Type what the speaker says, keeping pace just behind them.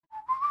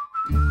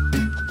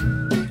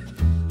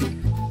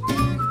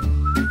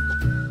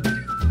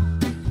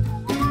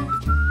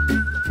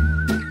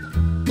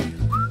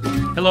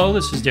Hello,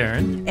 this is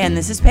Darren. And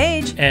this is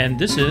Paige. And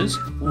this is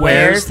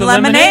Where's the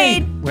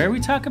Lemonade? Where we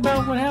talk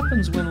about what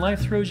happens when life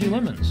throws you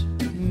lemons.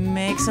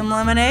 Make some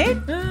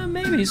lemonade?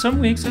 Maybe. Some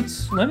weeks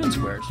it's lemon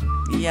squares.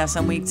 Yeah,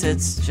 some weeks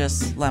it's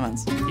just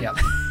lemons. Yeah.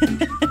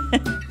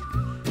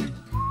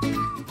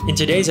 In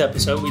today's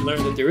episode, we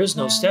learned that there is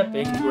no step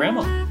in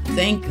Grandma.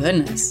 Thank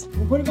goodness.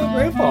 What about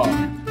Grandpa?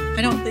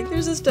 I don't think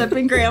there's a step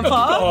in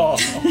Grandpa.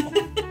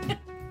 Oh.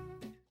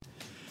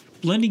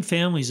 Blending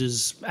families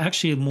is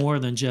actually more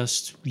than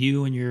just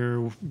you and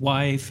your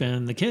wife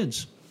and the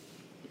kids.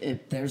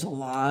 There's a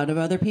lot of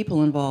other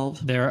people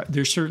involved.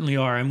 There certainly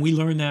are, and we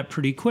learned that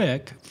pretty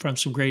quick from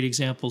some great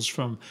examples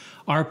from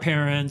our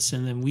parents,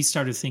 and then we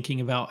started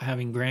thinking about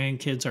having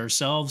grandkids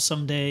ourselves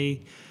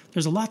someday.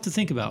 There's a lot to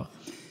think about.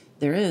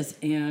 There is,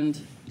 and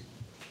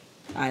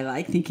I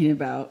like thinking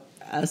about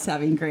us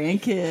having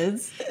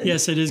grandkids.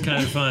 Yes, it is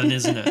kind of fun,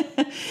 isn't it?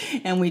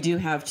 And we do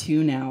have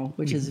two now,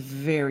 which is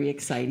very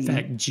exciting. In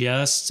fact,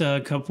 just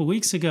a couple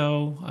weeks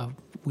ago,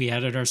 we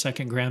added our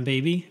second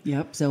grandbaby.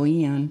 Yep,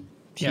 Zoe Ann.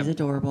 She's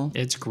adorable.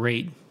 It's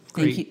great.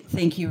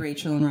 Thank you,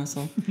 Rachel and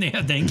Russell.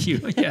 Yeah, thank you.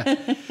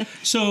 Yeah.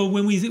 So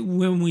when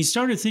we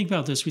started thinking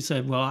about this, we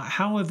said, well,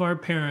 how have our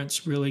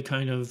parents really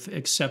kind of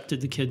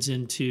accepted the kids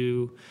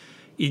into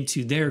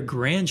their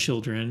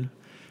grandchildren?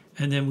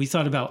 And then we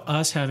thought about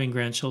us having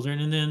grandchildren,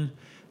 and then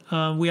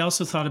we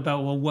also thought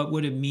about, well, what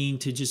would it mean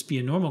to just be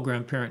a normal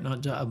grandparent,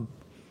 not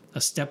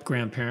a step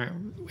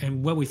grandparent?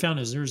 And what we found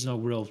is there's no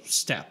real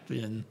step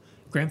in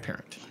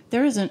grandparent.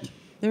 There isn't.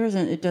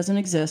 It doesn't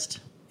exist,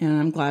 and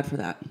I'm glad for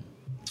that.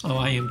 Oh,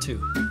 I am too.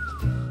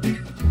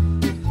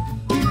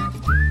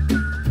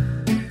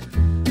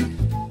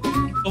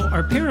 So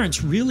our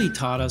parents really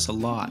taught us a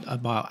lot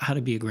about how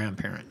to be a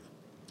grandparent.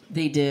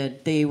 They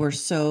did. They were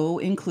so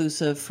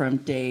inclusive from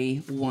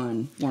day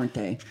one, weren't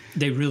they?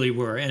 They really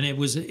were. And it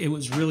was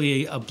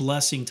really a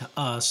blessing to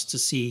us to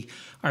see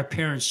our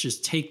parents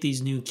just take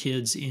these new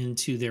kids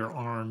into their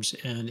arms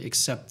and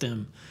accept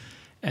them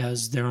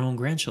as their own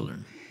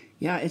grandchildren.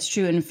 Yeah, it's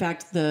true. And in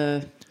fact,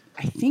 I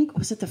think,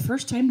 was it the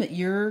first time that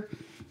your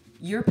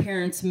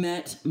parents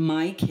met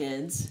my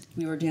kids?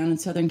 We were down in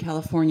Southern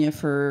California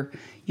for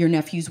your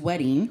nephew's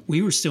wedding.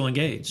 We were still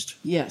engaged.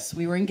 Yes,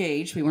 we were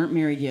engaged. We weren't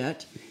married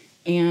yet.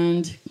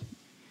 And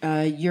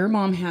your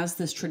mom has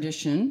this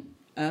tradition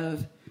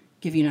of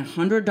giving a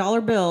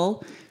 $100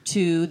 bill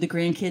to the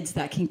grandkids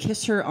that can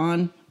kiss her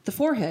on the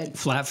forehead.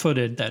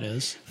 Flat-footed, that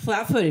is.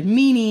 Flat-footed,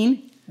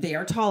 meaning they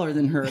are taller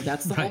than her.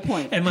 That's the whole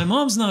point. And my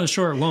mom's not a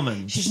short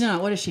woman. She's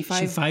not. What is she,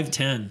 She's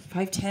 5'10".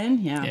 5'10"?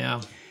 Yeah.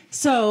 Yeah.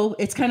 So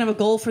it's kind of a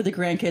goal for the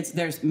grandkids.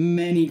 There's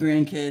many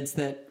grandkids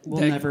that will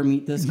never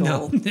meet this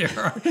goal. No, there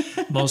are.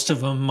 Most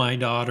of them my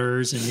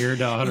daughters and your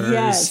daughters.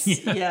 Yes,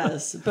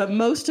 yes. But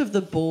most of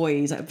the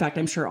boys, in fact,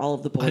 I'm sure all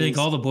of the boys. I think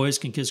all the boys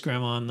can kiss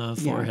grandma on the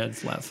forehead,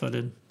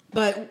 flat-footed.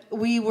 But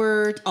we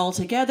were all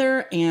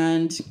together,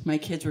 and my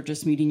kids were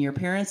just meeting your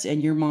parents,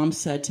 and your mom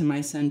said to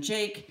my son,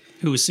 Jake.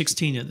 Who was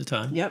 16 at the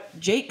time. Yep.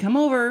 Jake, come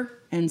over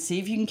and see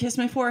if you can kiss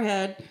my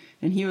forehead.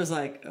 And he was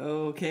like,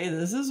 okay,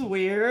 this is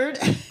weird.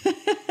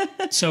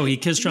 So he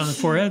kissed her on the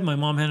forehead. My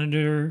mom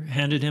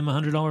handed him a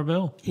 $100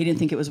 bill. He didn't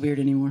think it was weird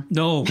anymore.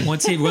 No,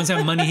 once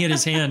that money hit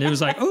his hand, it was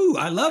like, oh,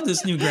 I love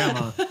this new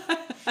grandma.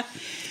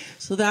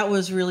 So that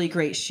was really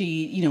great.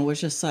 She,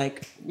 was just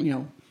like,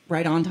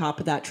 right on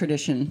top of that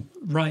tradition.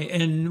 Right.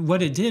 And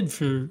what it did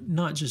for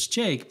not just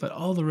Jake, but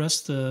all the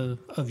rest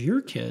of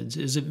your kids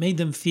is it made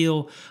them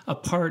feel a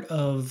part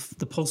of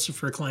the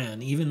Pulsifer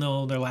clan, even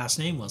though their last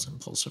name wasn't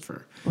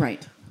Pulsifer.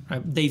 Right.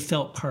 They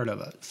felt part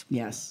of it.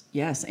 Yes.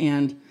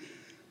 And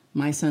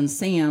my son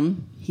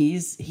Sam,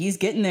 he's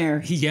getting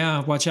there.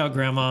 Yeah, watch out,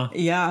 Grandma.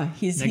 Yeah,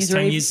 he's ready.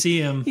 Time you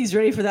see him, he's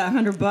ready for that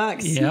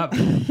 $100. Yep.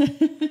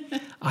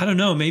 I don't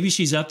know. Maybe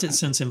she's upped it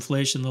since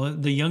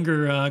inflation. The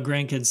younger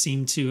grandkids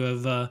seem to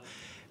have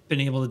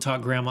been able to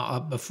talk Grandma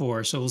up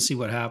before, so we'll see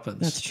what happens.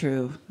 That's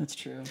true.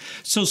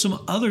 So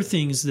some other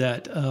things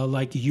that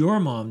like your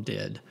mom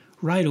did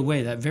right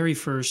away, that very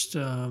first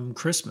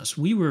Christmas.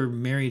 We were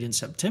married in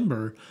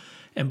September,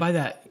 and by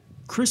that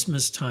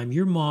Christmas time,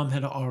 your mom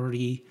had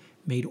already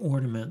made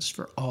ornaments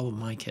for all of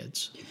my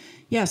kids.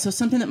 Yeah, so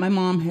something that my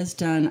mom has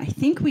done, I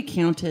think we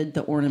counted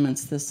the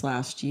ornaments this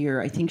last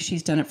year. I think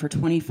she's done it for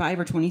 25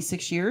 or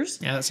 26 years.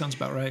 Yeah, that sounds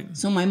about right.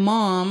 So my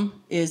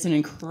mom is an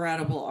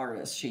incredible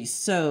artist. She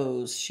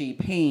sews, she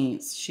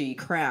paints, she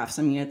crafts.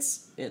 I mean,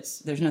 it's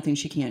there's nothing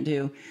she can't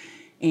do.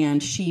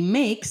 And she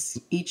makes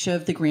each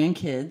of the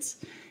grandkids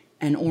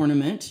an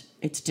ornament.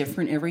 It's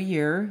different every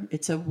year.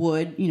 It's a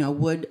wood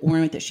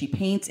ornament that she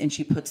paints, and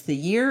she puts the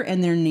year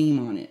and their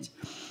name on it.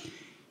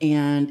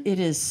 And it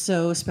is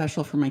so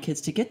special for my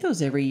kids to get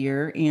those every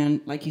year. And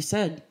like you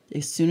said,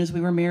 as soon as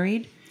we were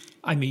married.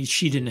 I mean,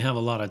 she didn't have a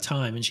lot of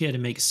time, and she had to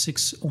make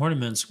 6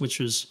 ornaments, which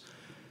was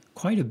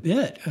quite a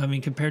bit. I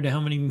mean, compared to how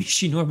many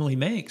she normally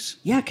makes.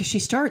 Yeah, because she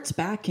starts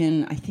back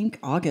in, I think,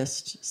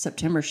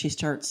 September, she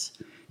starts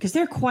because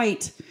they're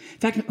quite. In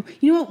fact,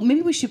 you know what?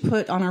 Maybe we should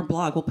put on our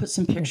blog. We'll put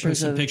some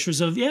pictures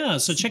of. Yeah.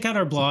 So check out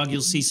our blog.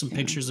 You'll see some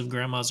pictures of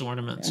Grandma's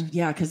ornaments.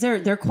 Yeah, because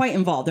they're quite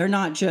involved. They're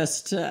not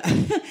just slop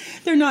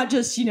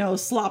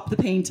the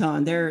paint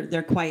on.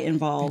 They're quite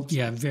involved.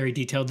 Yeah, very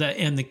detailed.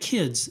 And the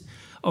kids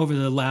over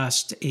the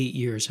last 8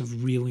 years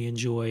have really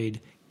enjoyed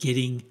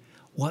getting.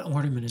 What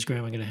ornament is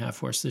Grandma going to have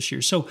for us this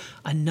year? So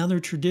another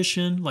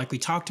tradition, like we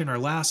talked in our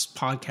last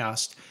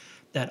podcast,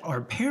 that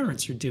our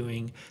parents are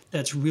doing,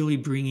 that's really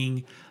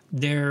bringing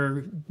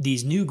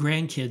these new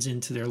grandkids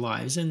into their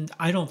lives. And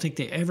I don't think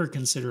they ever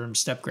consider them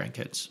step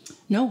grandkids.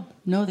 No,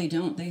 they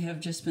don't. They have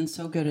just been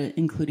so good at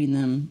including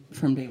them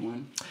from day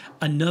one.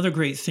 Another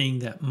great thing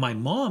that my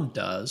mom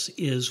does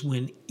is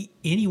when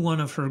any one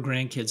of her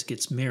grandkids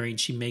gets married,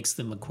 she makes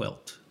them a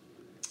quilt.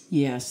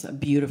 Yes, a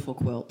beautiful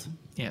quilt.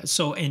 Yeah.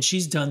 So, and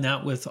she's done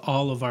that with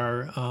all of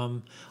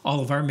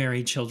our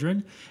married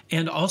children,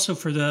 and also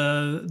for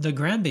the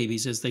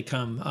grandbabies as they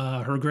come,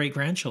 her great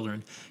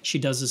grandchildren. She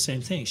does the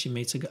same thing. She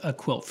makes a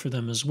quilt for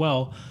them as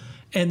well,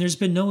 and there's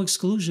been no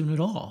exclusion at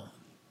all.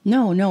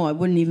 No, it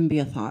wouldn't even be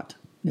a thought.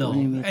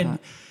 And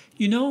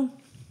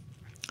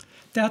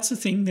that's the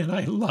thing that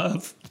I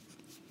love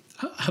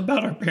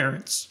about our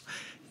parents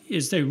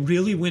is they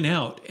really went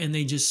out and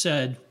they just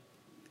said.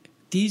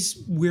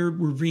 We're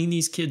bringing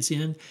these kids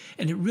in,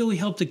 and it really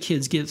helped the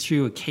kids get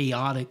through a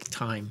chaotic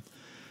time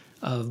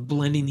of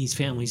blending these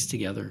families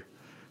together.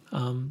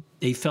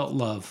 They felt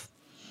love.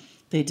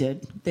 They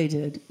did.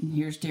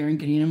 Here's Darren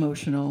getting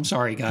emotional.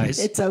 Sorry, guys.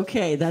 It's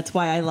okay. That's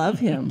why I love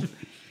him.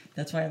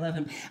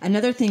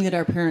 Another thing that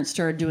our parents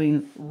started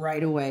doing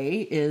right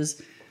away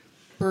is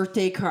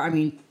birthday card. I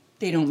mean,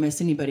 they don't miss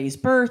anybody's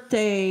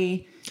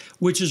birthday.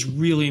 Which is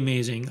really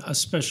amazing,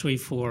 especially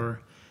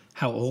for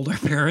how old our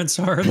parents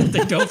are that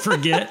they don't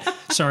forget.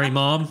 Sorry,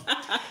 Mom.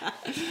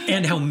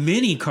 And how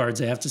many cards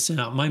they have to send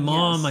out. My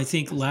mom, I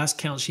think last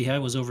count she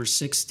had was over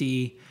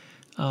 60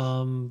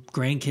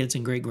 grandkids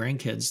and great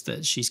grandkids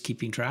that she's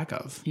keeping track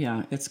of.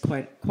 Yeah, it's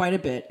quite a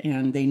bit,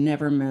 and they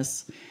never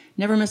miss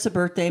a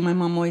birthday. My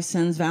mom always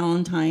sends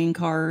Valentine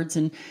cards,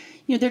 and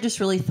they're just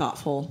really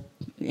thoughtful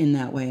in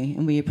that way,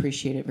 and we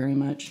appreciate it very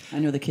much. I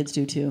know the kids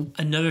do too.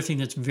 Another thing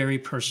that's very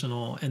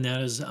personal, and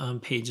that is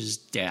Paige's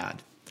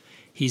dad.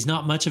 He's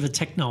not much of a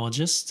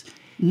technologist.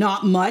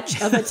 Not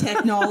much of a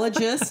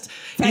technologist.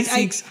 In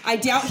fact, I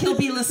doubt he'll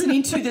be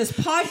listening to this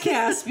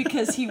podcast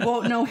because he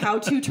won't know how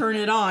to turn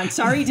it on.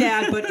 Sorry,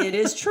 Dad, but it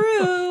is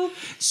true.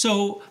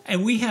 So,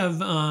 and we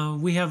have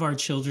our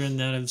children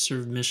that have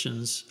served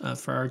missions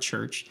for our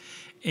church,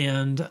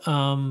 and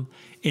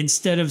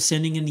instead of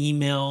sending an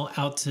email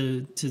out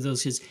to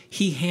those kids,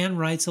 he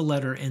handwrites a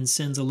letter and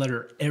sends a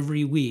letter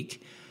every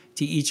week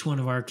to each one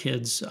of our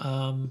kids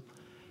that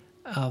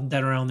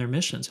are on their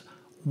missions.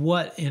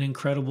 What an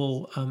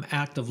incredible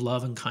act of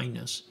love and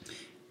kindness.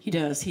 He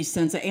does. He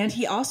sends it. And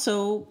he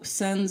also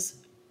sends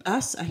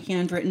us a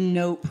handwritten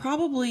note.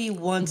 Probably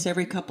once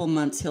every couple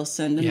months, he'll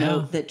send a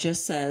note that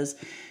just says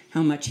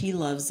how much he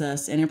loves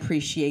us and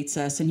appreciates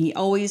us. And he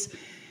always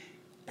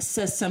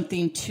says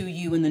something to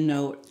you in the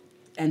note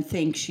and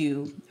thanks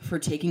you for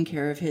taking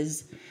care of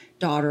his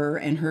daughter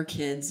and her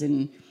kids.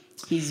 And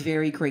he's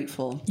very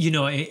grateful.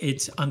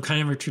 I'm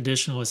kind of a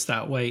traditionalist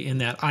that way in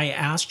that I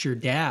asked your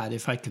dad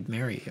if I could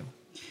marry you.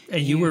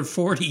 And you were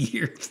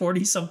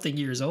 40-something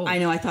years old. I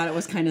know. I thought it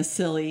was kind of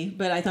silly,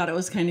 but I thought it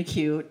was kind of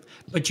cute.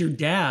 But your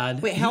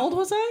dad... Wait, how old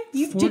was I?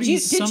 Did you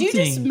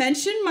just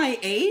mention my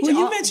age? Well,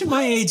 you mentioned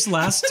my age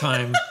last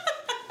time.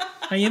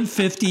 I am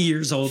 50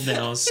 years old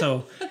now,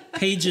 so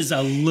Paige is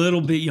a little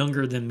bit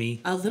younger than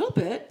me. A little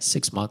bit?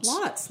 6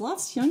 months.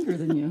 Lots younger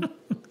than you.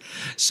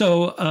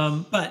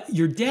 So, but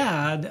your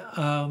dad,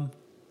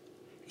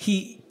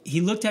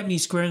 he looked at me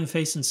square in the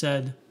face and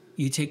said,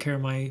 "You take care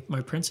of my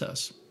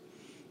princess."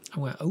 I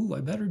went, "Oh,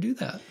 I better do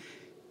that."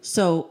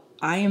 So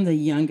I am the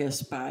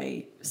youngest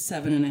by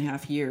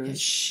 7.5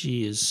 years.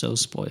 She is so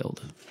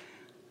spoiled.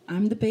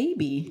 I'm the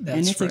baby.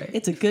 That's right.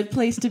 It's a good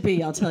place to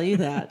be. I'll tell you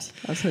that.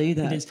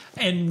 It is.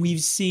 And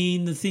we've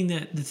seen the thing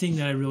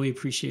that I really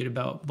appreciate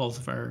about both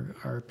of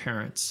our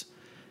parents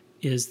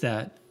is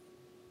that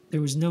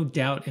there was no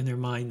doubt in their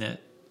mind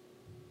that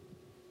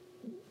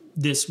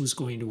this was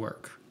going to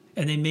work.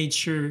 And they made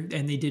sure,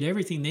 and they did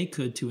everything they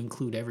could to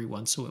include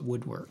everyone so it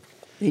would work.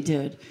 They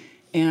did.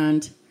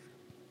 And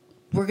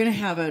we're going to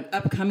have an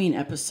upcoming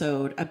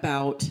episode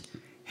about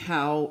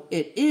how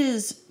it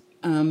is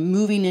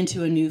moving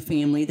into a new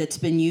family that's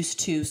been used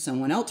to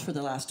someone else for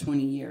the last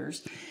 20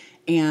 years.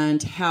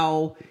 And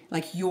how,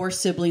 like, your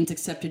siblings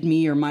accepted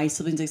me or my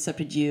siblings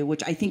accepted you,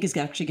 which I think is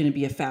actually going to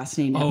be a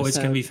fascinating episode. Oh, it's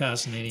going to be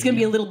fascinating. It's going to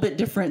be a little bit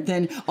different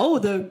than,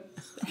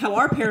 how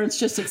our parents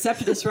just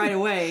accepted us right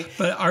away.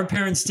 But our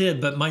parents did.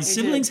 But my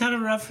siblings had a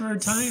rougher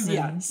time.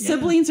 Yeah.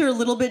 Siblings are a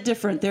little bit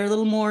different. They're a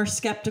little more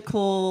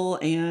skeptical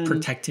and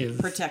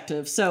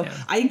protective. So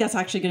I think that's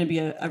actually going to be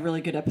a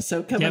really good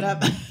episode coming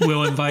up.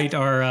 We'll invite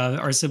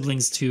our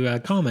siblings to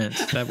comment.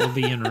 That will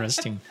be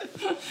interesting.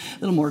 A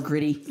little more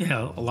gritty.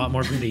 Yeah, a lot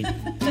more gritty.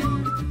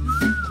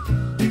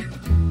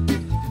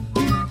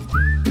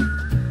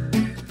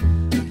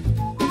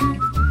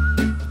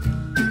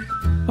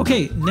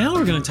 Okay, now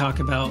we're going to talk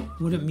about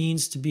what it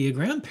means to be a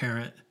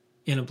grandparent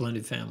in a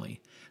blended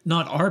family.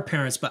 Not our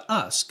parents, but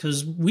us,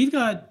 because we've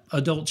got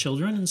adult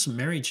children and some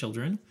married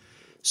children.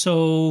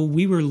 So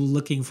we were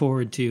looking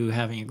forward to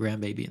having a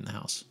grandbaby in the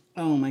house.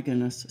 Oh my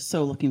goodness.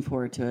 So looking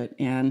forward to it.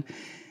 And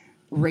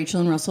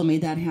Rachel and Russell made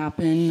that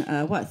happen,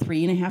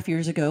 3.5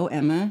 years ago.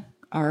 Emma,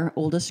 our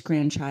oldest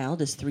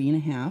grandchild, is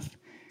 3.5.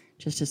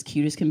 Just as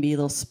cute as can be, a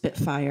little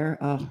Spitfire.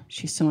 Oh,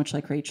 she's so much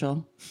like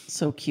Rachel.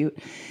 So cute.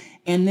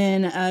 And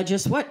then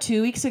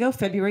 2 weeks ago,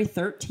 February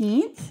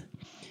 13th,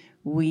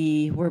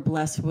 we were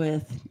blessed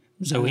with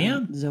Zoe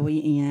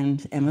Ann,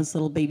 Emma's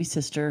little baby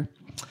sister.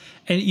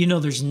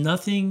 And there's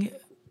nothing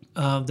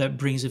that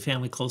brings a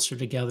family closer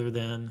together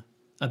than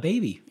a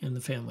baby in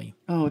the family.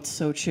 Oh, it's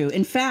so true.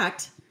 In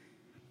fact,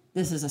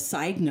 this is a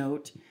side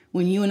note.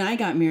 When you and I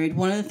got married,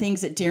 one of the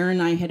things that Darren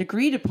and I had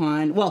agreed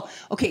upon,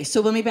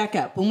 so let me back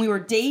up. When we were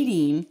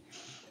dating,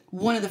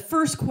 one of the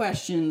first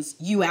questions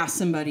you ask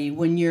somebody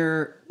when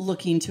you're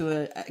looking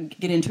to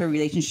get into a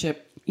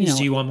relationship,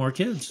 do you want more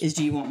kids?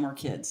 Do you want more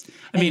kids?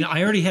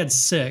 I already had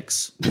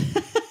 6.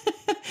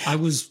 I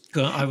was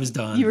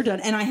done. You were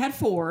done. And I had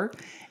 4.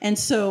 And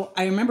so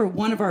I remember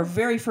one of our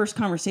very first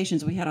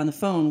conversations we had on the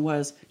phone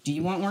was, do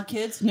you want more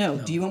kids? No.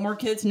 Do you want more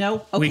kids?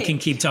 No. Okay. We can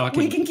keep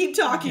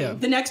talking. Yeah.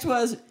 The next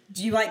was,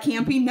 do you like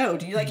camping? No.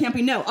 Do you like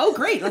camping? No. Oh,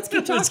 great. Let's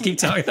keep talking. Let's keep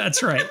talking.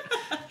 That's right.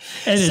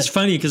 And it's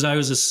funny because I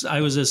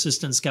was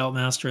assistant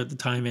scoutmaster at the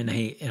time and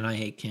I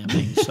hate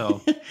camping.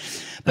 So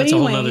that's a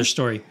whole other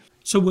story.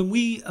 So when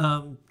we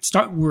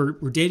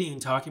we're dating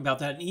and talking about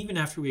that, and even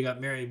after we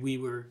got married,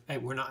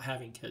 we're not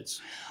having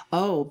kids.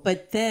 Oh,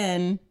 but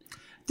then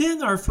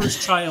our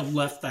first child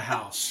left the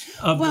house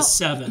of the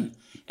 7.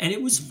 And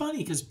it was funny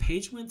because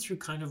Paige went through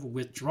kind of a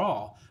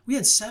withdrawal. We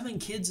had 7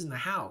 kids in the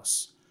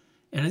house.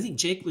 And I think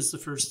Jake was the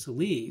first to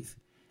leave.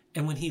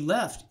 And when he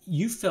left,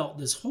 you felt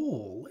this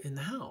hole in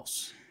the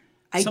house.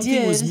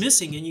 Something was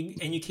missing,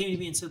 and you came to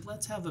me and said,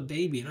 let's have a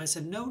baby. And I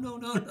said, no.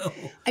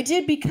 I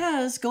did,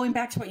 because going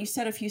back to what you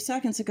said a few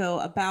seconds ago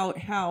about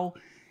how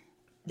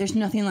there's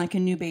nothing like a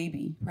new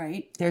baby,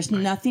 right? There's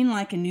nothing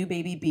like a new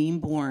baby being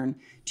born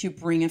to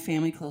bring a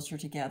family closer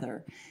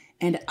together.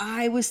 And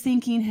I was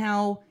thinking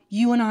how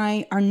you and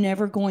I are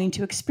never going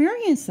to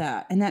experience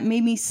that. And that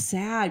made me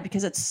sad,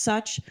 because it's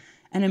such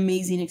an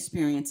amazing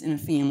experience in a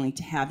family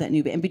to have that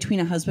new baby. And between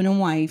a husband and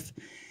wife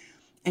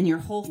and your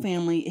whole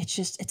family,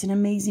 it's an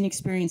amazing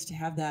experience to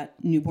have that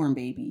newborn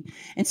baby.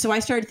 And so I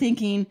started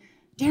thinking,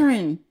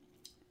 Darren,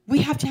 we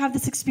have to have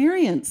this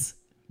experience.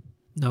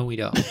 No, we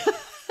don't.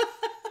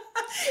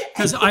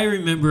 Because I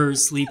remember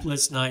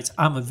sleepless nights.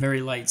 I'm a very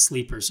light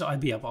sleeper, so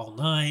I'd be up all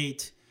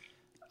night.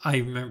 I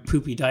remember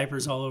poopy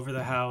diapers all over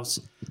the house.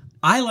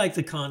 I like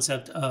the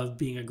concept of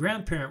being a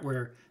grandparent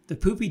where the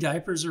poopy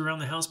diapers are around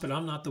the house, but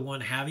I'm not the one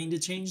having to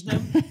change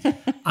them.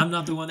 I'm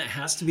not the one that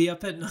has to be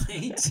up at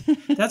night.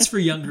 That's for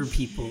younger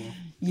people.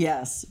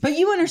 Yes, but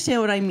you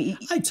understand what I mean.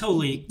 I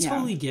totally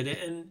get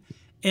it.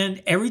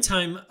 And every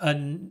time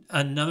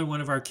another one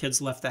of our kids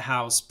left the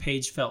house,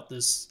 Paige felt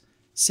this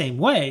same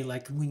way,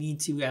 like we need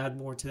to add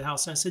more to the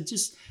house. And I said,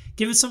 just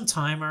give it some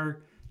time.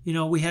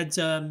 We had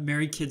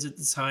married kids at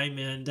the time,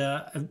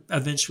 and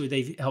eventually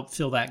they helped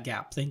fill that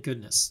gap. Thank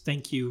goodness.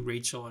 Thank you,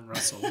 Rachel and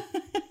Russell.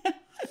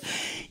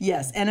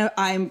 Yes, and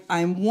I'm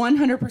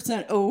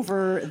 100%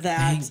 over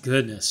that. Thank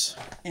goodness.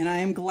 And I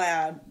am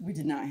glad we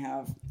did not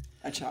have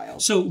a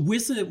child. So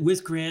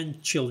with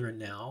grandchildren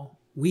now,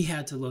 we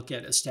had to look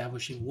at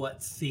establishing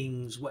what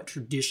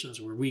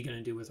traditions were we going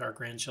to do with our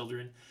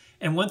grandchildren.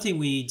 And one thing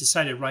we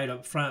decided right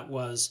up front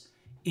was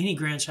any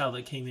grandchild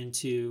that came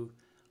into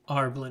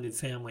our blended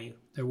family,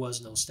 there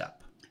was no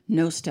step.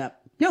 No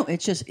step. No,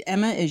 it's just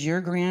Emma is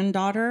your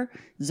granddaughter.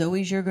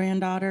 Zoe's your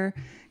granddaughter.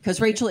 Because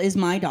Rachel is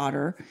my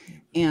daughter.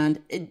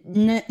 And it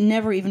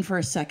never even for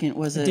a second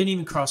was it. It didn't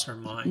even cross her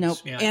mind. Nope.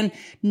 Yeah.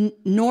 And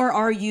nor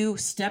are you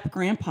step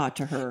grandpa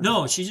to her.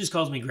 No, she just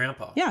calls me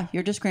grandpa. Yeah,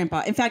 you're just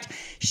grandpa. In fact,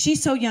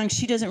 she's so young,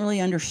 she doesn't really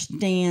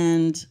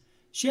understand.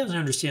 She doesn't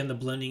understand the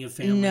blending of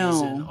families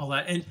and all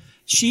that. And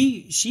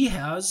she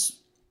has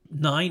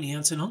 9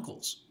 aunts and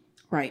uncles.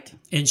 Right.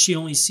 And she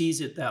only sees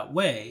it that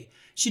way.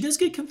 She does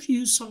get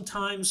confused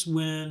sometimes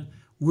when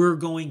we're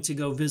going to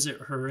go visit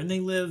her, and they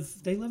live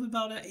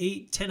about an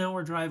 8-10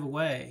 hour drive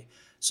away.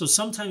 So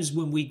sometimes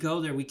when we go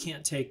there, we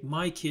can't take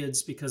my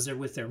kids because they're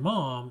with their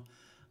mom.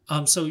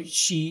 So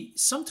she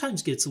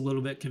sometimes gets a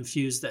little bit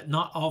confused that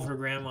not all of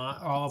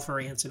her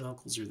aunts and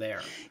uncles are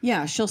there.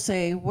 Yeah, she'll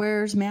say,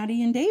 "Where's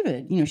Maddie and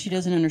David?" She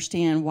doesn't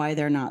understand why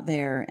they're not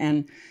there,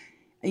 and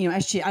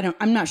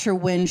I'm not sure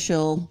when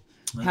she'll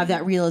have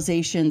that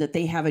realization that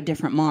they have a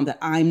different mom, that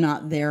I'm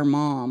not their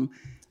mom.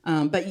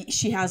 But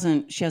she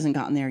hasn't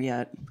gotten there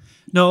yet.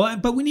 No,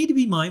 but we need to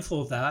be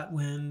mindful of that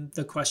when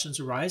the questions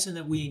arise, and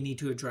that we need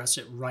to address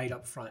it right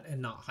up front and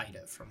not hide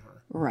it from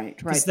her. Right.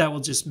 Because that will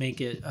just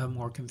make it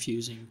more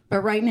confusing.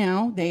 But right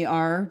now, they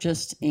are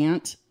just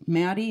Aunt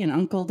Maddie and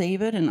Uncle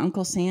David and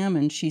Uncle Sam,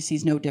 and she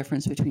sees no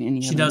difference between any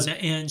of them. She doesn't,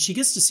 and she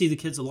gets to see the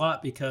kids a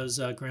lot because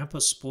Grandpa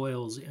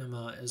spoils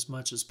Emma as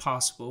much as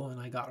possible, and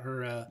I got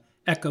her a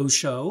Echo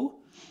Show.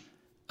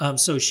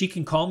 So she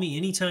can call me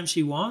anytime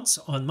she wants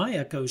on my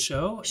Echo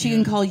show. She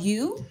can call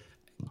you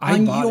I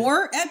on bought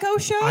your Echo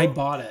show? I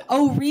bought it.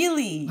 Oh,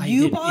 really?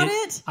 You bought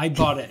it? I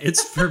bought it.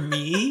 It's for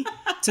me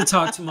to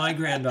talk to my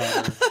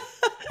granddaughter.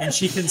 And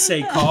she can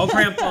say, call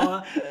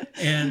Grandpa,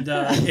 and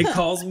it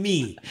calls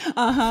me.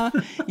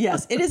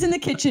 Yes, it is in the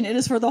kitchen. It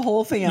is for the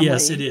whole family.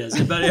 Yes, it is.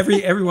 But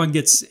everyone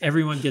gets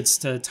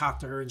to talk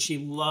to her, and she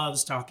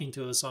loves talking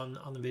to us on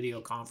the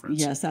video conference.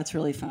 Yes, that's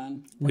really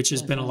fun. Which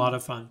has been a lot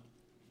of fun.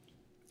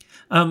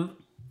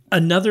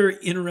 Another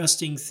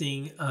interesting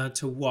thing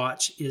to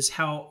watch is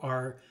how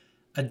our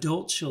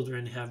adult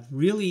children have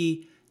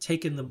really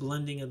taken the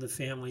blending of the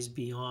families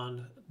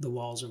beyond the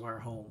walls of our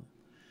home.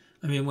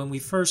 I mean, when we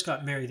first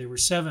got married, there were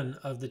 7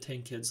 of the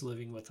 10 kids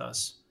living with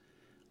us.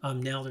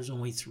 Now there's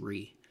only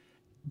 3.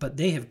 But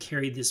they have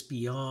carried this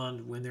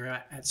beyond when they're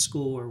at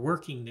school or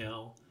working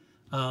now.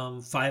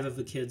 4 of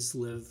the kids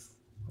live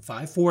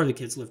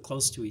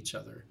close to each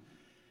other.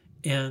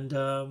 And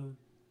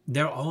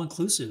they're all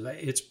inclusive.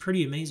 It's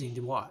pretty amazing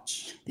to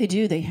watch. They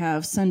do. They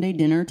have Sunday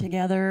dinner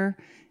together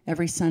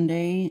every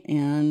Sunday,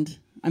 and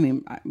I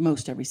mean,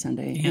 most every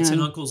Sunday. Aunts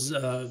and uncles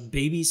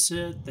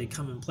babysit. They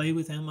come and play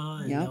with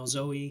Emma and Yep. now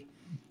Zoe.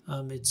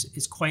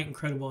 It's quite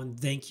incredible, and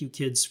thank you,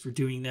 kids, for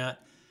doing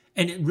that.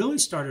 And it really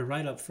started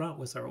right up front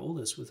with our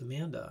oldest, with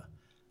Amanda.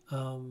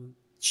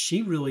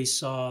 She really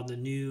saw the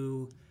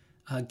new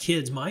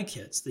kids, my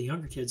kids, the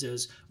younger kids,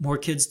 as more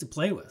kids to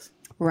play with.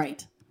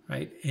 Right.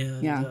 Right.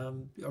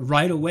 And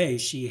right away,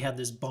 she had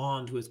this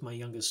bond with my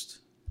youngest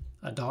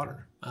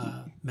daughter,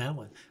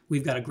 Madeline.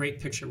 We've got a great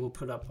picture we'll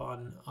put up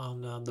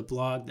on the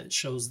blog that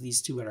shows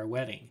these 2 at our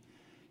wedding.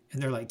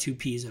 And they're like 2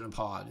 peas in a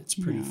pod. It's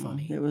pretty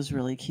funny. It was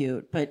really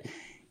cute. But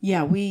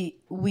yeah, we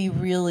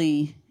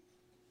really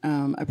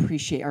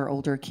appreciate our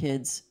older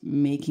kids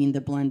making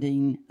the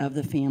blending of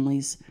the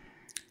families.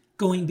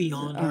 Going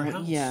beyond our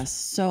house. Yes,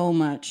 so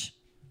much.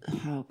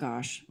 Oh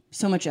gosh,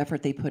 so much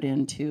effort they put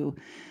into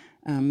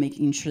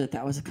making sure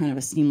that was a kind of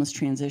a seamless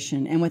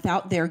transition. And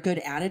without their good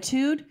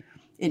attitude,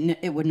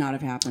 it would not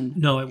have happened.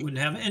 No, it wouldn't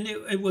have. And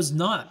it was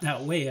not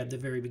that way at the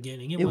very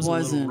beginning. It was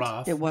wasn't. A little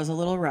rough. It was a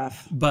little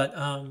rough. But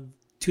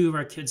 2 of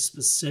our kids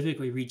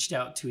specifically reached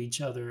out to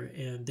each other,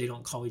 and they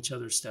don't call each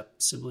other step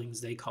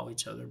siblings. They call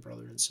each other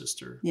brother and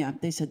sister. Yeah,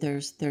 they said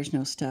there's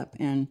no step.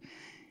 And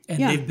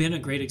they've been a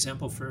great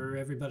example for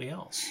everybody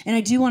else. And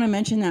I do want to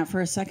mention that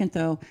for a second,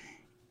 though.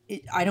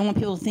 I don't want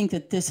people to think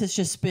that this has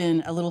just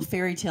been a little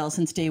fairy tale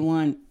since day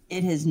one.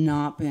 It has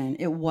not been.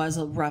 It was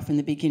rough in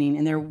the beginning,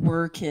 and there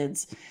were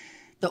kids,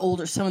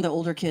 some of the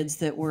older kids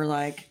that were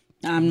like,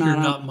 You're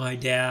not my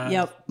dad.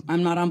 Yep,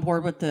 I'm not on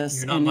board with this.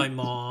 You're not my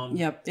mom.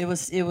 Yep, it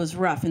was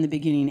rough in the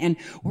beginning, and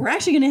we're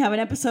actually going to have an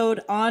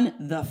episode on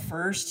the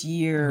first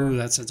year. Ooh,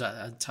 that's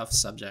a tough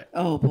subject.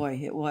 Oh boy,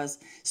 it was.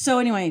 So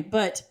anyway,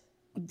 but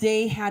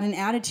they had an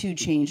attitude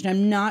change, and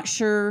I'm not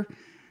sure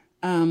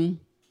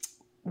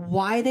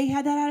why they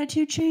had that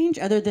attitude change,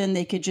 other than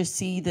they could just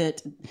see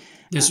that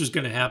this was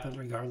going to happen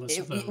regardless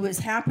of it was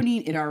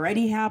happening. It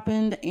already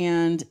happened,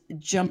 and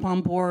jump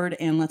on board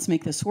and let's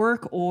make this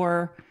work.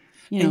 Or,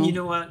 And you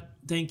know what?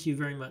 Thank you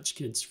very much,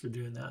 kids, for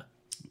doing that.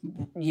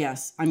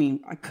 Yes, I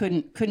mean, I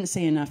couldn't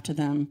say enough to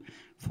them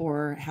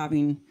for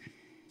having.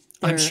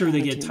 I'm sure attitude.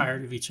 they get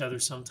tired of each other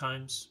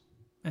sometimes,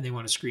 and they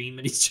want to scream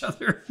at each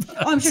other.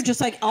 I'm sure,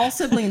 just like all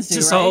siblings do.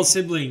 Just right? all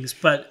siblings,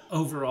 but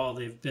overall,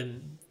 they've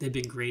been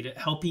great at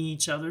helping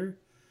each other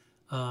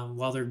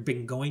while they've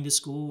been going to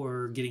school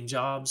or getting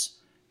jobs,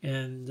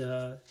 and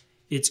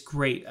it's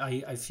great.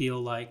 I feel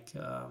like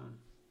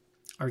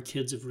our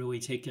kids have really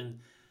taken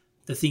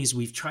the things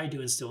we've tried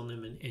to instill in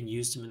them and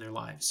used them in their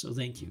lives. So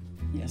thank you.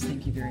 Yes,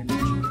 thank you very much.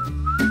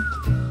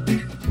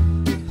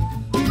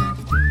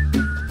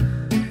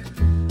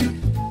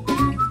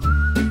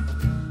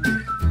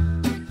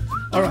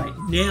 All right,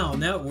 now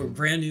that we're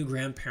brand new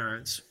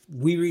grandparents,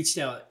 we reached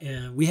out,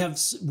 and we have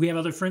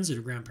other friends that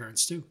are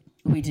grandparents too.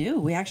 We do.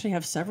 We actually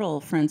have several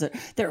friends that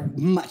they're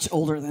much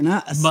older than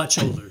us.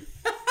 Much older,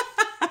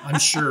 I'm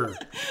sure.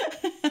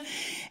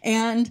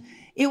 And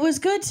it's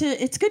good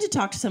to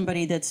talk to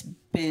somebody that's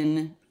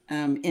been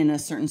in a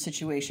certain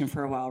situation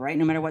for a while, right?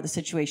 No matter what the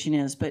situation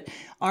is. But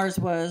ours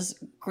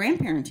was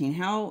grandparenting.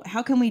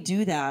 How can we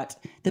do that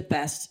the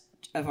best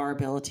of our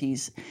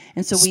abilities?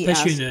 And so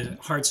especially in a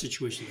hard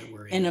situation that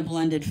we're in. In a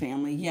blended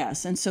family,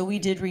 yes. And so we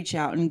did reach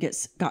out and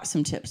got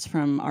some tips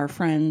from our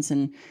friends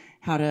and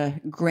how to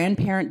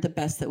grandparent the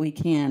best that we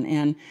can.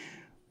 And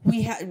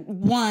we had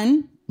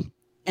one,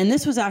 and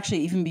this was actually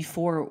even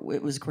before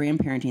it was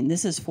grandparenting.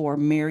 This is for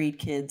married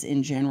kids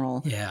in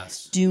general.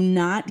 Yes. Do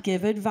not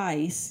give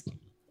advice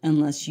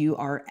unless you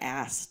are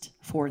asked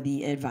for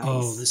the advice.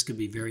 Oh, this could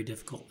be very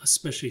difficult,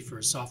 especially for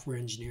a software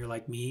engineer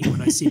like me.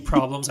 When I see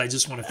problems, I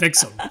just want to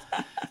fix them.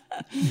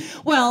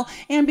 Well,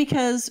 and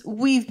because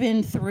we've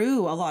been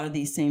through a lot of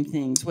these same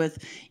things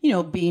with,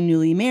 being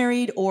newly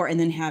married and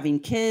then having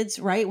kids,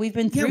 right? We've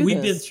been through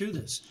we've been through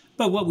this.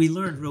 But what we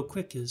learned real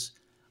quick is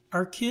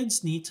our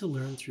kids need to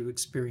learn through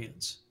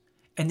experience.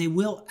 And they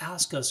will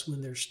ask us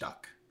when they're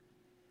stuck.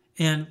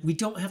 And we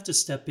don't have to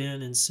step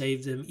in and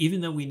save them, even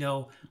though we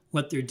know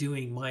what they're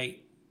doing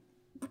might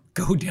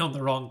go down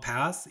the wrong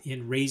path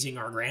in raising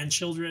our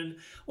grandchildren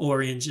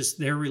or in just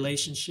their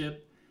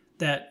relationship.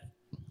 That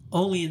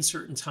only in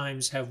certain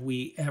times have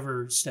we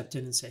ever stepped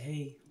in and say,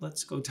 hey,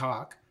 let's go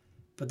talk.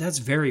 But that's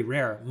very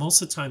rare.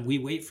 Most of the time we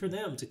wait for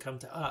them to come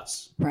to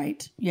us.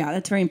 Right. Yeah,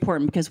 that's very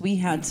important because we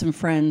had some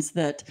friends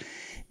that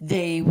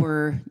they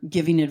were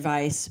giving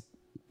advice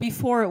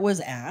before it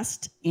was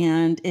asked,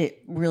 and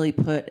it really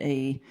put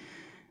a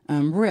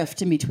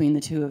rift in between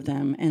the two of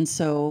them. And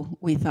so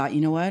we thought,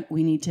 you know what,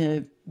 we need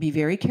to be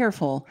very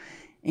careful.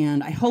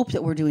 And I hope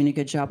that we're doing a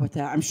good job with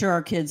that. I'm sure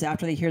our kids,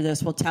 after they hear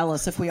this, will tell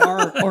us if we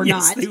are or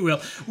Yes, not. they will.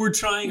 We're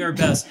trying our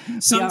best.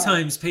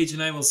 Sometimes Paige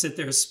and I will sit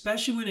there,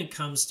 especially when it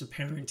comes to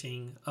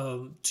parenting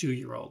of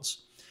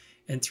 2-year-olds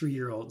and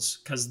 3-year-olds,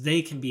 because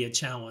they can be a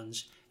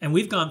challenge. And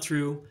we've gone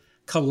through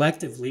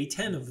collectively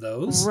 10 of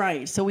those.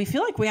 Right. So we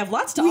feel like we have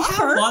lots to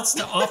offer. We have lots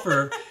to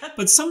offer.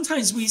 But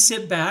sometimes we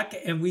sit back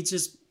and we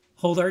just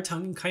hold our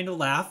tongue and kind of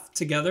laugh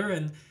together.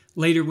 And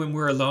later when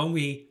we're alone,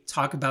 we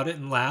talk about it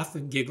and laugh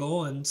and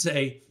giggle and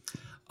say,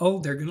 oh,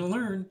 they're going to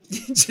learn.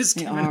 Just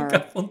give it a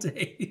couple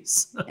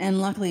days.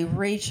 And luckily,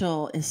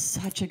 Rachel is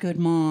such a good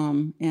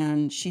mom,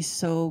 and she's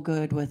so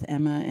good with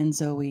Emma and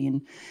Zoe.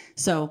 And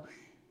so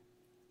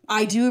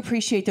I do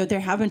appreciate, though,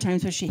 there have been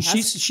times where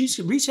she's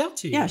reached out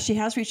to you. Yeah, she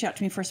has reached out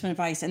to me for some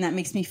advice, and that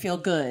makes me feel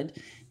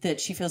good that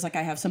she feels like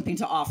I have something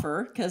to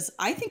offer, because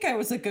I think I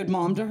was a good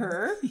mom to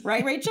her.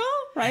 Right, Rachel?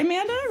 Right,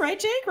 Amanda? Right,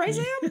 Jake? Right,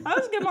 Sam? I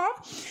was a good mom.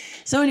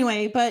 So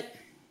anyway, but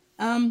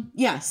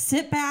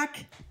sit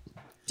back.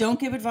 Don't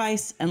give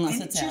advice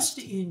unless it's just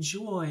asked.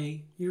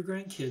 Enjoy your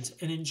grandkids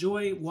and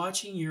enjoy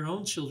watching your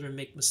own children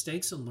make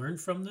mistakes and learn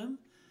from them.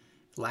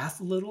 Laugh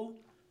a little.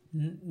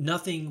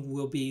 Nothing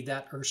will be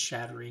that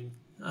earth-shattering.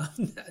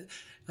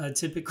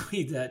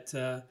 Typically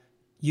that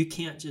you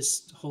can't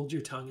just hold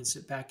your tongue and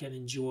sit back and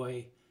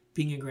enjoy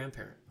being a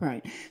grandparent.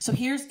 Right. So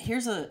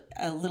here's a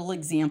little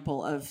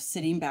example of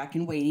sitting back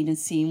and waiting and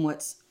seeing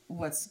what's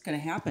going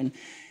to happen.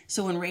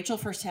 So when Rachel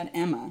first had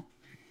Emma,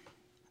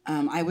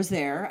 I was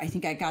there. I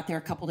think I got there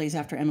a couple days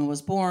after Emma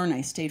was born.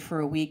 I stayed for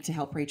a week to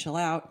help Rachel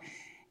out.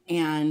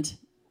 And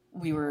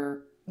we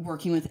were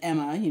working with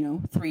Emma,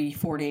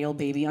 3-4-day-old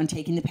baby, on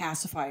taking the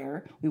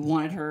pacifier. We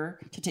wanted her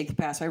to take the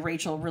pacifier.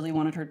 Rachel really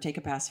wanted her to take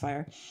a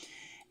pacifier.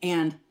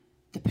 And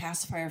the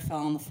pacifier fell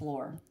on the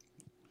floor.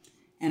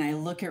 And I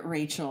look at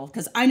Rachel,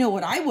 because I know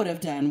what I would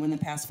have done when the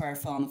pacifier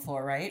fell on the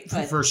floor, right?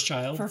 For first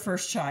child? For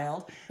first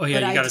child. Oh,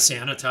 yeah, you got to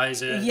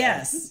sanitize it.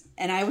 Yes.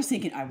 And I was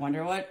thinking, I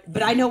wonder what...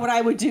 But I know what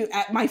I would do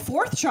at my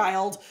fourth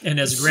child.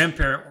 And as a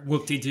grandparent,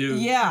 whoop-de-doo.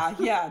 Yeah.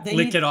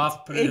 Lick it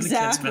off, put it in the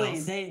kid's mouth.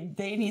 Exactly.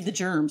 They need the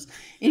germs.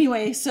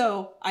 Anyway,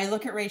 so I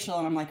look at Rachel,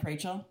 and I'm like,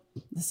 Rachel,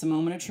 this is a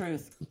moment of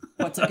truth.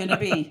 What's it going to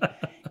be?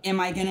 Am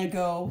I going to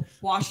go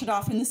wash it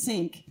off in the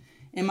sink?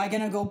 Am I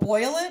going to go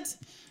boil it?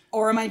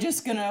 Or am I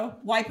just going to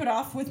wipe it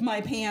off with my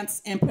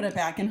pants and put it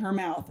back in her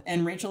mouth?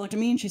 And Rachel looked at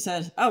me and she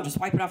said, oh, just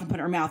wipe it off and put it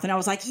in her mouth. And I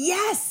was like,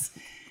 yes.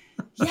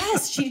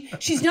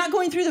 She's not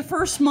going through the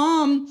first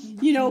mom,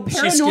 paranoia.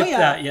 She skipped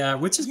that,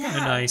 which is kind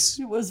of nice.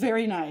 It was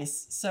very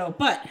nice. So,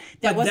 but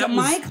that wasn't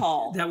my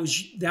call. That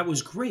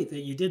was great that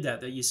you did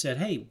that you said,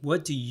 hey,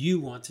 what do you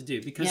want to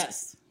do?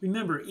 Because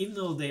remember, even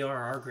though they are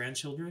our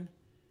grandchildren,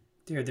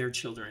 they're their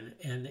children,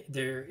 and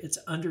it's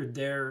under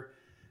their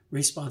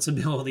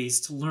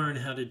responsibilities to learn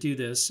how to do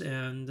this,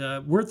 and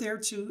we're there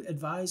to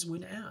advise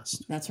when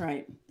asked. That's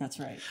right.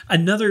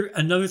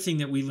 Another thing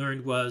that we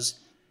learned was,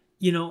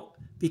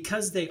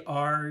 because they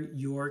are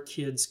your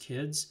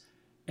kids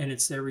and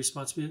it's their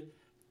responsibility,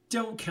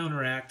 don't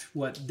counteract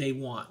what they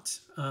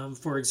want.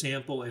 For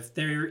example, if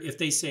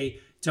they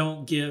say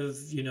don't give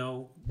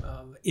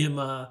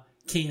Emma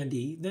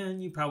candy,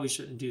 then you probably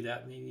shouldn't do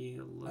that. Maybe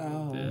a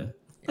little bit.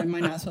 Am I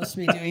not supposed to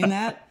be doing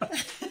that?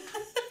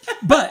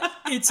 But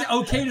it's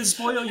okay to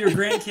spoil your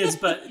grandkids,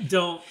 but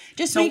don't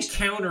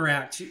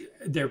counteract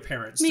their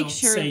parents. Don't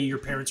say your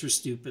parents are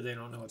stupid. They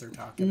don't know what they're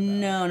talking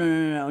about.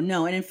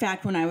 No. And in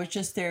fact, when I was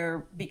just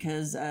there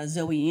because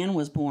Zoe Ann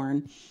was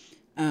born,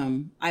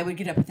 I would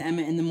get up with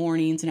Emma in the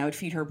mornings and I would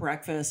feed her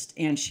breakfast.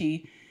 And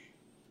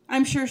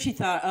I'm sure she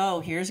thought,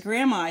 oh, here's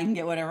grandma. I can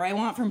get whatever I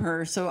want from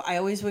her. So I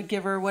always would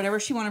give her whatever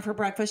she wanted for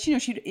breakfast.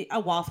 She'd eat a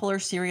waffle or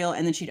cereal,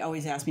 and then she'd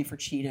always ask me for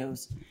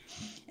Cheetos.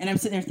 And I'm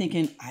sitting there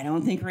thinking, I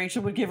don't think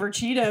Rachel would give her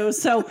Cheetos.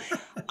 So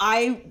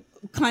I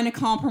kind of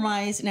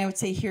compromised, and I would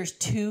say, here's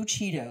 2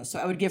 Cheetos. So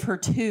I would give her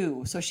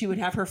 2. So she would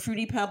have her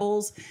Fruity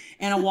Pebbles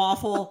and a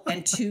waffle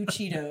and 2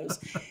 Cheetos.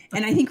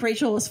 And I think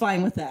Rachel was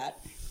fine with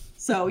that.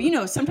 So,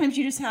 sometimes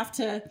you just have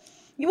to...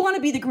 You want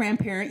to be the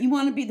grandparent. You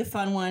want to be the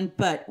fun one,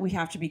 but we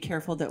have to be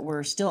careful that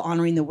we're still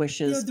honoring the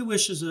wishes. Yeah, the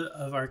wishes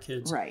of our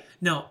kids. Right.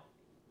 Now,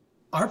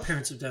 our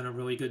parents have done a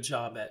really good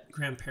job at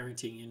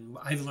grandparenting, and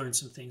I've learned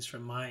some things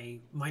from my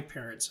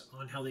parents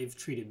on how they've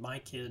treated my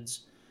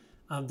kids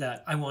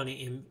that I want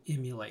to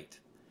emulate.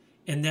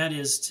 And that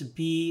is to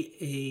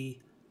be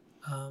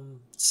a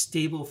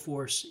stable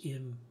force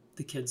in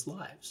the kids'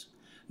 lives.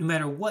 No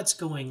matter what's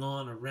going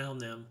on around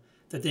them,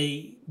 that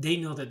they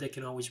know that they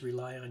can always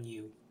rely on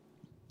you.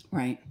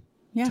 Right.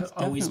 Yeah, to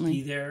always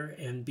be there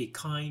and be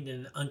kind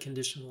and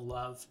unconditional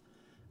love.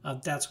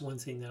 That's one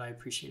thing that I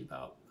appreciate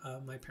about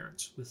my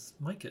parents with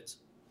my kids.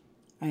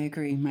 I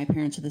agree. My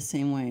parents are the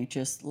same way.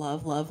 Just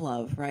love, love,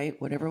 love, right?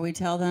 Whatever we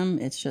tell them,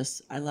 it's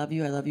just, I love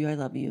you, I love you, I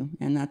love you.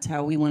 And that's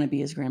how we want to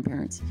be as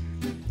grandparents.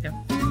 Yep.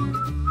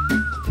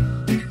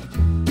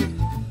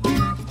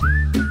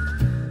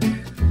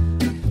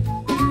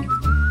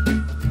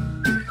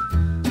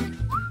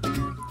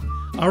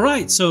 All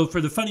right, so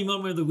for the funny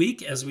moment of the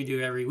week, as we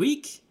do every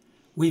week,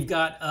 we've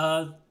got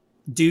a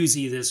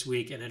doozy this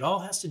week, and it all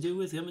has to do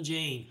with Emma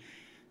Jane,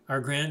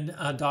 our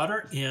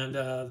granddaughter,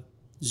 and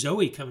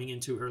Zoe coming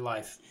into her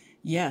life.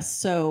 Yes,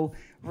 so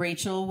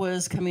Rachel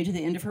was coming to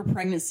the end of her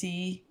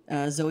pregnancy.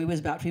 Zoe was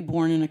about to be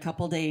born in a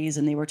couple days,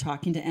 and they were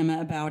talking to Emma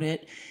about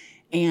it.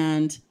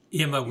 And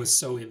Emma was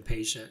so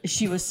impatient.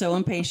 She was so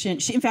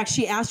impatient. In fact,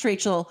 she asked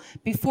Rachel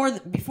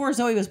before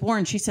Zoe was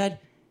born. She said,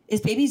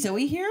 "Is baby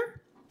Zoe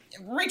here?"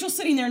 Rachel's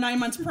sitting there 9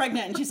 months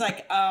pregnant, and she's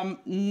like,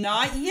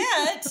 "Not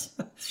yet."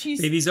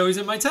 Baby Zoe's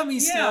in my tummy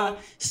still.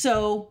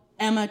 So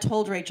Emma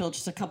told Rachel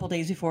just a couple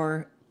days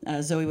before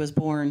Zoe was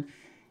born,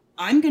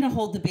 "I'm going to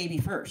hold the baby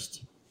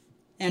first."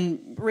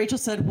 And Rachel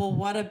said, "Well,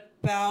 what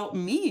about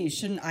me?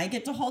 Shouldn't I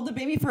get to hold the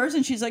baby first?"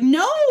 And she's like,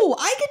 "No,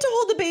 I get to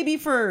hold the baby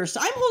first.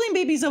 I'm holding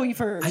baby Zoe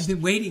first. I've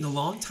been waiting a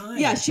long time."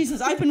 Yeah, she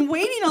says, "I've been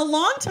waiting a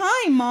long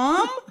time,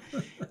 Mom."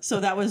 So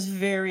that was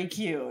very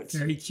cute.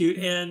 Very cute.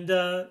 And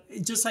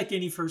just like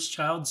any first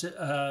child,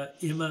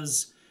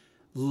 Emma's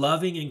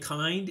loving and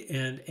kind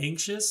and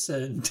anxious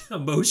and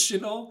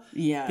emotional.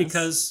 Yes.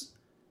 Because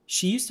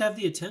she used to have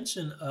the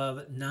attention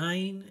of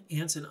 9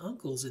 aunts and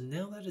uncles, and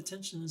now that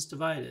attention is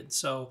divided.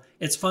 So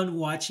it's fun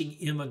watching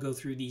Emma go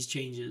through these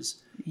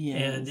changes.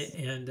 Yes.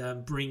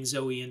 and bring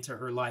Zoe into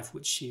her life,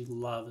 which she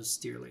loves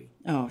dearly.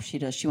 Oh, she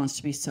does. She wants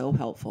to be so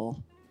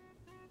helpful.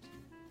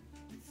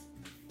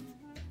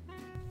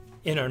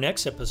 In our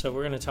next episode,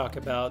 we're going to talk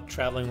about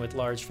traveling with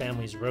large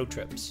families, road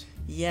trips.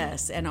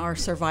 Yes, and our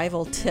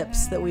survival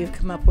tips that we've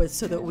come up with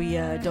so that we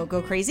don't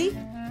go crazy.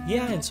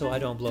 Yeah, and so I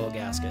don't blow a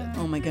gasket.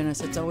 Oh my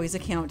goodness, it's always a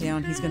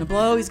countdown. He's going to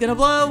blow, he's going to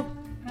blow.